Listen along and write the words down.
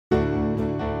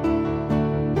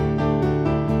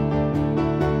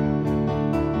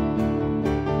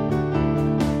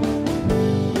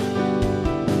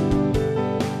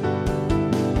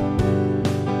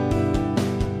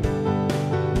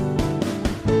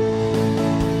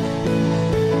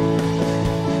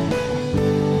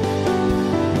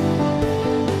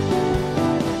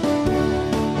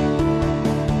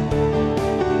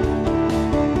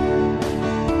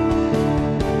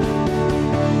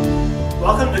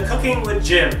to Cooking with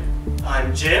Jim.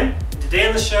 I'm Jim. Today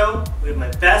on the show, we have my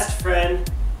best friend,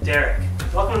 Derek.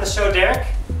 Welcome to the show, Derek.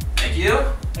 Thank you.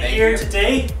 And here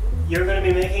today, you're going to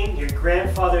be making your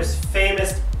grandfather's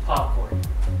famous popcorn.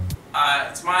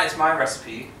 It's my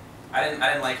recipe. I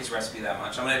didn't like his recipe that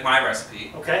much. I'm gonna make my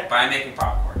recipe. Okay. By making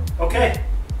popcorn. Okay.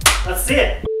 Let's see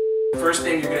it. First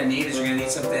thing you're gonna need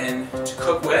something to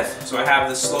cook with. So I have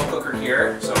this slow cooker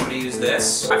here. So I'm gonna use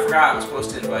this. I forgot I was supposed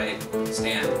to invite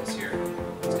Stan. He's here.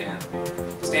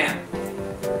 Stan.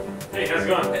 Hey, how's it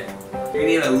going? You're gonna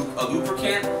need a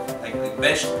lubricant, like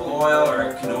vegetable oil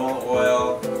or canola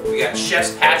oil. We got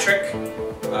Chef's Patrick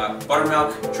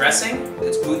buttermilk dressing.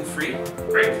 It's gluten-free.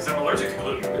 Great, because I'm allergic to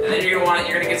gluten. And then you're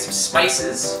gonna get some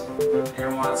spices. You're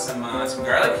gonna want some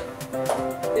garlic.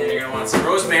 And you're gonna want some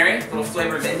rosemary, a little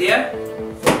flavor of India.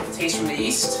 Taste from the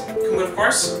East. Cumin, of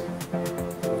course.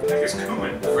 Here's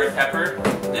cumin. Red pepper,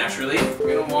 naturally.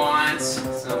 You're gonna want some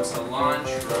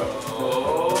cilantro.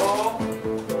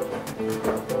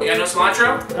 You got no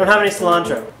cilantro? I don't have any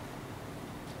cilantro.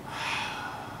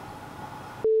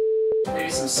 Maybe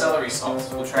some celery salt.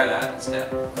 We'll try that instead.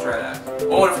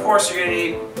 Oh, and of course you're gonna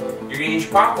need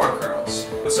your popcorn kernels.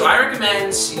 So I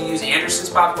recommend you use Anderson's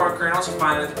popcorn kernels you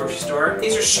find at the grocery store.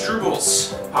 These are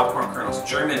Strudel's popcorn kernels.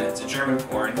 It's a German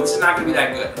corn. This is not gonna be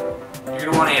that good.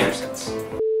 You're gonna want Anderson's.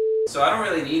 So I don't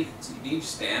really need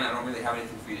Stan. I don't really have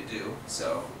anything for you to do.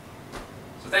 So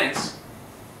thanks.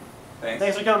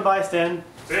 Thanks for coming by, Stan.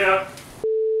 See ya.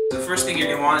 So the first thing you're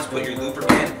gonna want is put your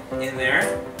lubricant in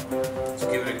there.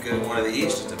 So give it a good one of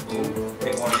these, just a boom,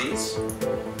 big one of these.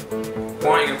 You're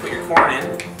gonna put your corn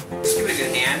in. Just give it a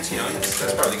good hand, you know,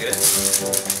 that's probably good.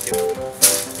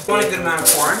 You want a good amount of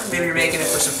corn. Maybe you're making it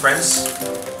for some friends,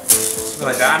 something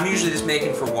like that. I'm usually just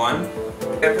making for one.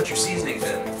 You gotta put your seasonings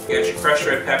in. You got your crushed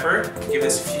red pepper. Give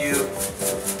this a few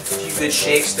good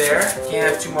shakes there. Can't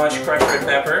have too much crushed red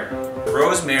pepper.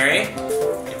 Rosemary.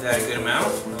 Give that a good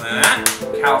amount. Look at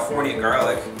that. California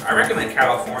garlic. I recommend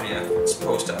California as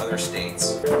opposed to other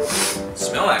states.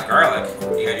 Smell that garlic.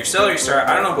 You got your celery star.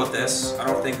 I don't know about this. I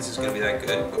don't think this is going to be that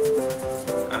good, but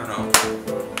I don't know.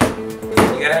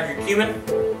 You gotta have your cumin.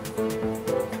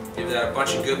 Give that a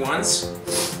bunch of good ones.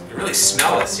 You really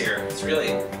smell this here. It's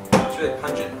really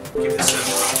pungent. Give this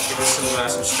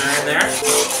some stir in there.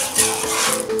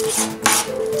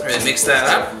 Really mix that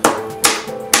up.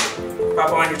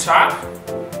 Pop on your top.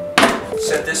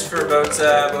 Set this for about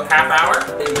half hour,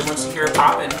 and then once you hear it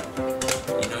popping,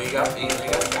 you know you got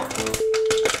corn.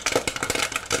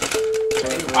 I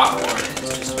think the popcorn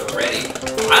is just about ready.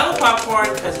 I love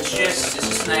popcorn because it's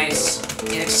just a nice,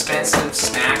 inexpensive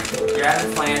snack. If you're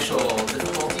having financial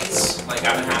difficulties, like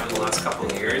I've been having the last couple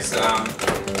of years,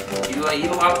 you eat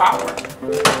a lot of popcorn. I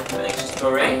think it's just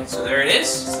about ready. So there it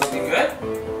is. It's looking good. I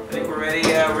think we're ready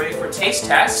for a taste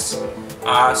test.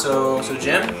 So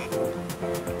Jim.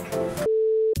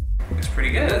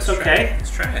 Pretty good. It's okay.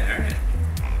 Let's try it. All right.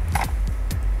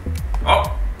 Oh,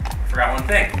 I forgot one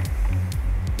thing.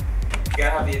 You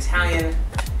gotta have the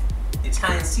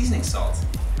Italian seasoning salt.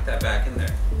 Put that back in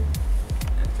there.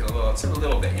 And get a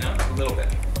little bit, you know, a little bit.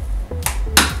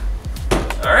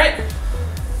 All right.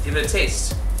 Give it a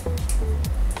taste.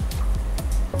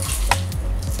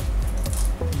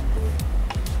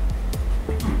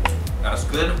 That's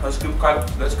good. That's good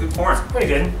corn. Pretty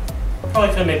good. Probably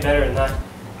could have made better than that.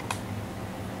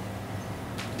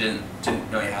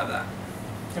 Didn't know you had that.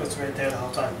 It was right there the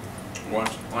whole time. Why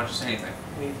don't you say anything?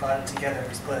 We bought it together,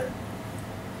 we split it.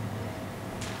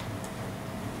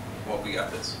 Well, we got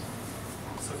this.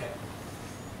 It's okay.